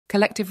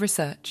Collective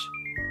research.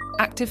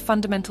 Active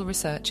fundamental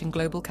research in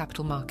global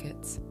capital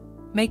markets.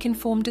 Make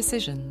informed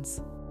decisions.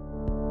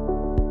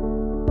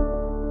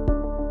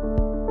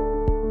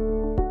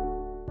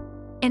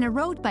 In a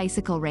road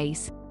bicycle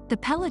race, the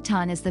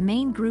Peloton is the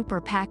main group or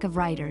pack of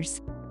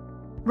riders.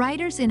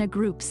 Riders in a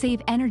group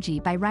save energy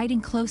by riding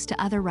close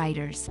to other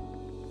riders.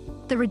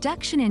 The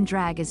reduction in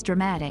drag is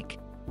dramatic.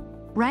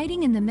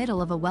 Riding in the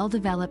middle of a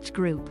well-developed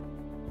group,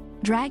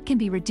 drag can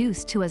be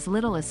reduced to as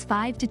little as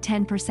 5 to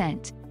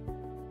 10%.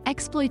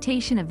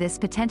 Exploitation of this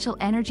potential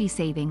energy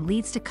saving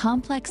leads to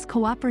complex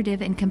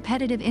cooperative and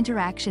competitive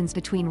interactions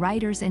between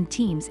riders and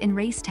teams in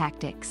race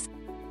tactics.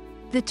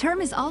 The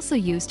term is also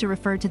used to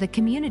refer to the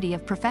community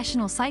of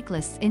professional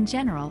cyclists in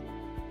general.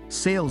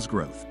 Sales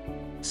growth.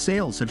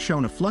 Sales have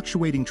shown a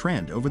fluctuating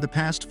trend over the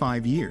past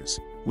 5 years,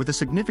 with a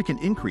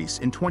significant increase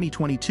in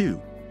 2022,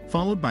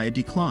 followed by a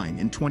decline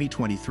in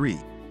 2023.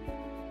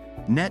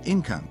 Net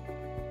income.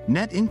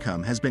 Net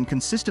income has been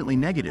consistently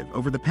negative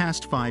over the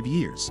past 5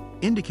 years,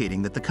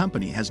 indicating that the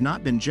company has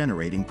not been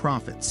generating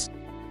profits.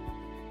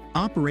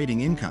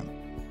 Operating income.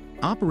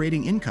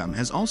 Operating income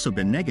has also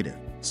been negative,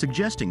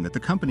 suggesting that the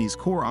company's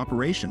core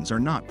operations are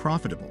not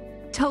profitable.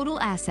 Total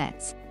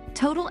assets.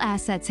 Total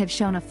assets have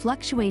shown a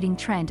fluctuating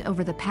trend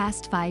over the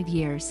past 5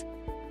 years,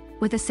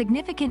 with a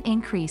significant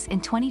increase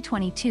in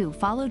 2022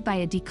 followed by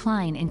a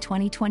decline in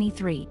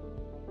 2023.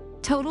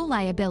 Total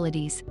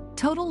liabilities.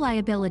 Total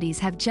liabilities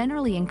have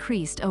generally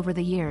increased over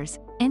the years,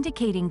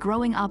 indicating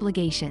growing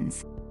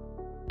obligations.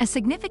 A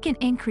significant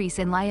increase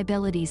in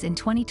liabilities in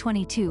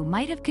 2022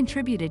 might have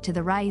contributed to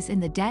the rise in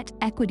the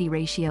debt-equity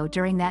ratio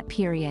during that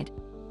period.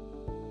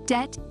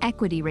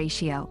 Debt-equity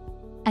ratio.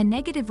 A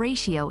negative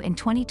ratio in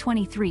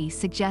 2023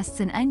 suggests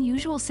an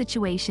unusual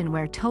situation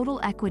where total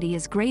equity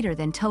is greater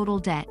than total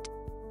debt.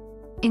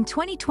 In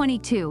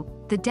 2022,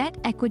 the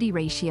debt-equity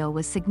ratio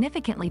was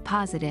significantly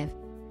positive,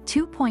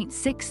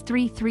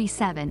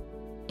 2.6337,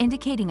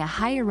 indicating a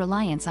higher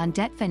reliance on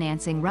debt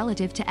financing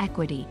relative to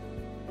equity.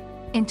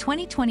 In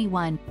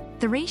 2021,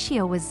 the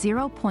ratio was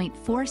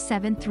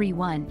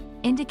 0.4731,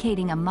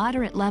 indicating a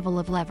moderate level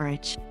of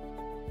leverage.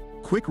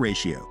 Quick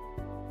ratio.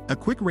 A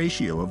quick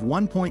ratio of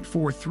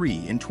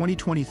 1.43 in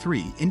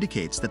 2023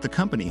 indicates that the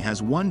company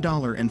has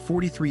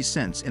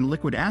 $1.43 in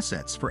liquid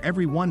assets for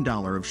every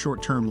 $1 of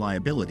short-term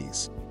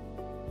liabilities.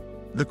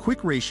 The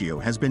quick ratio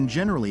has been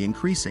generally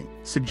increasing,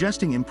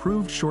 suggesting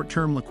improved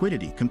short-term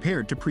liquidity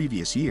compared to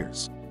previous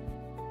years.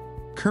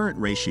 Current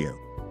ratio.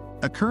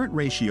 A current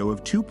ratio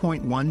of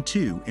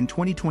 2.12 in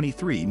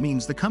 2023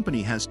 means the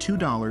company has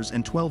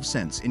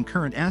 $2.12 in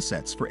current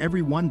assets for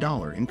every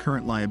 $1 in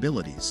current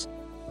liabilities.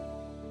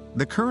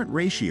 The current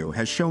ratio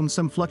has shown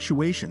some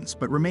fluctuations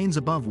but remains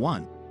above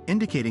 1,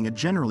 indicating a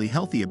generally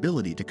healthy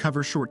ability to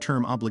cover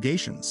short-term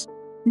obligations.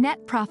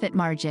 Net profit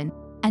margin.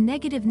 A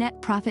negative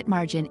net profit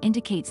margin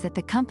indicates that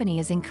the company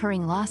is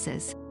incurring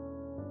losses.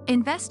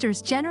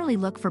 Investors generally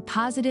look for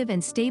positive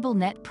and stable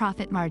net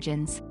profit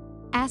margins.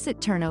 Asset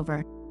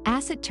turnover.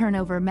 Asset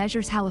turnover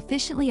measures how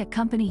efficiently a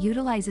company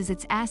utilizes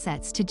its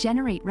assets to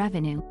generate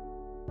revenue.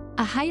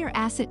 A higher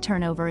asset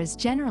turnover is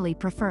generally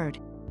preferred.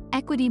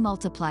 Equity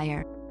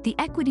multiplier. The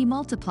equity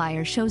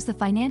multiplier shows the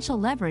financial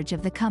leverage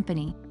of the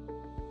company.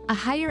 A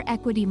higher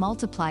equity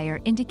multiplier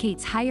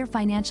indicates higher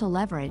financial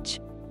leverage.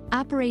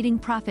 Operating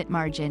profit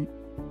margin.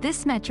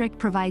 This metric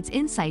provides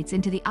insights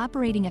into the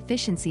operating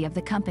efficiency of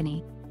the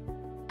company.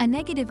 A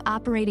negative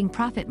operating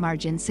profit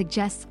margin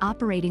suggests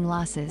operating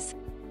losses.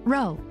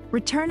 ROE,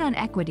 return on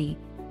equity.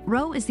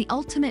 ROE is the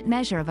ultimate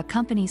measure of a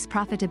company's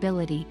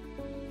profitability.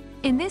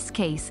 In this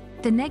case,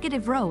 the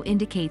negative ROE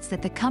indicates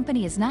that the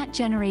company is not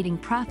generating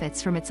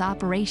profits from its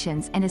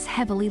operations and is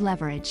heavily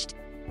leveraged.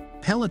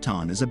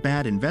 Peloton is a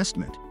bad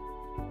investment.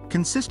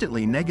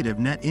 Consistently negative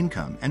net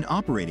income and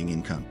operating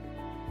income.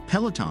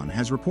 Peloton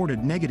has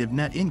reported negative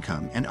net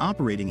income and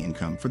operating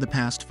income for the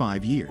past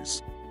 5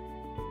 years.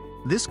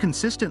 This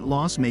consistent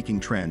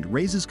loss-making trend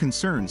raises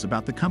concerns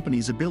about the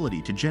company's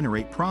ability to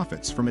generate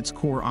profits from its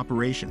core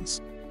operations.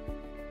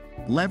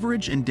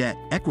 Leverage and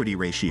debt-equity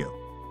ratio.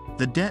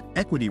 The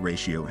debt-equity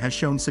ratio has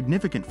shown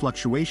significant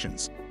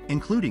fluctuations,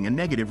 including a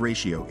negative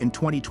ratio in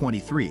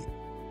 2023.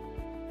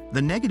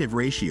 The negative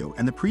ratio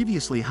and the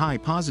previously high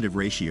positive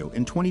ratio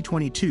in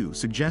 2022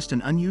 suggest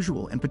an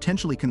unusual and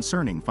potentially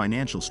concerning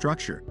financial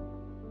structure.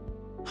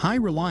 High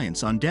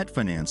reliance on debt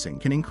financing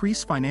can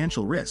increase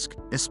financial risk,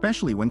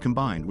 especially when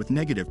combined with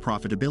negative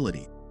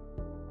profitability.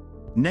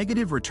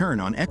 Negative return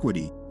on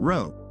equity,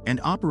 ROE,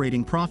 and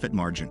operating profit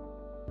margin.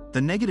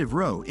 The negative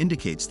ROE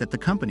indicates that the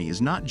company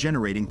is not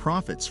generating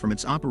profits from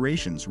its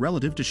operations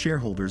relative to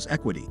shareholders'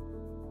 equity.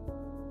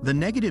 The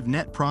negative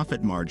net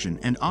profit margin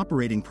and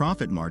operating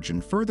profit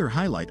margin further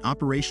highlight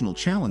operational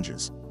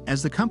challenges,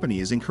 as the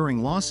company is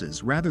incurring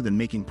losses rather than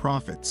making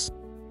profits.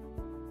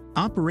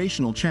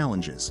 Operational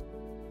challenges.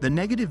 The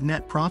negative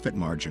net profit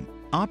margin,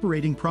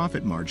 operating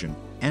profit margin,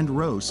 and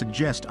ROE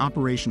suggest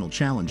operational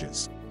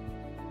challenges.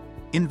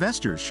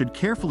 Investors should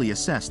carefully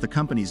assess the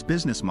company's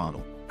business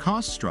model,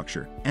 cost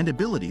structure, and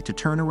ability to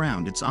turn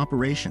around its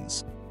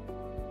operations.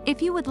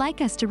 If you would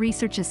like us to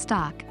research a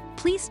stock,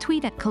 Please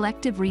tweet at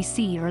Collective REC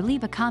or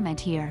leave a comment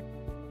here.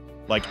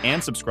 Like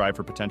and subscribe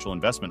for potential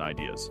investment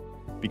ideas.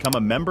 Become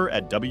a member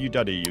at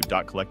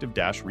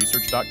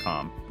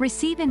www.collective-research.com.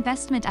 Receive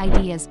investment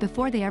ideas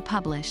before they are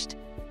published.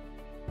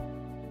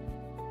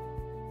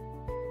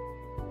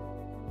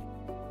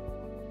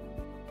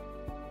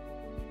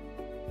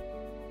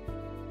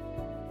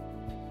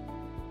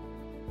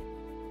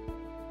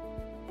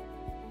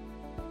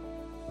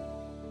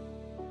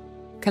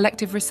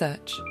 Collective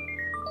research.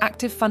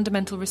 Active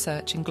fundamental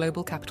research in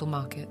global capital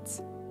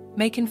markets.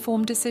 Make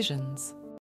informed decisions.